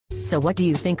So what do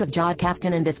you think of Jod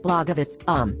Kaftan and this blog of his,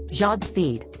 Jod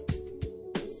Speed?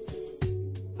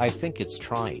 I think it's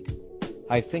trite.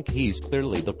 I think he's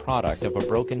clearly the product of a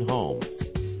broken home.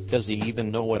 Does he even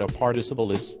know what a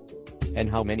participle is? And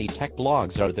how many tech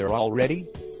blogs are there already?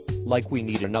 Like we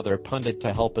need another pundit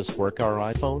to help us work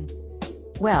our iPhone?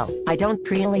 Well, I don't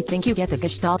really think you get the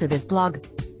gestalt of his blog.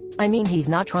 I mean, he's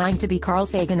not trying to be Carl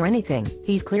Sagan or anything.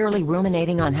 He's clearly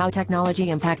ruminating on how technology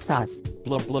impacts us.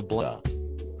 Blah blah blah.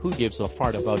 Who gives a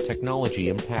fart about technology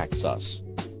impacts us?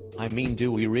 I mean,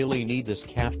 do we really need this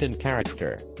Kaftan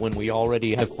character when we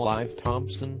already have Clive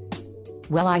Thompson?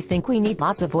 Well, I think we need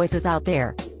lots of voices out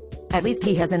there. At least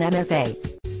he has an MFA.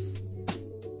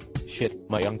 Shit,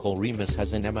 my Uncle Remus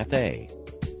has an MFA.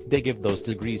 They give those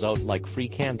degrees out like free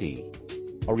candy.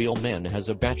 A real man has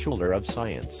a Bachelor of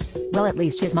Science. Well, at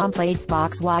least his mom played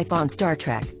Spock's wife on Star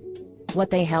Trek. What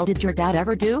the hell did your dad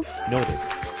ever do? Noted.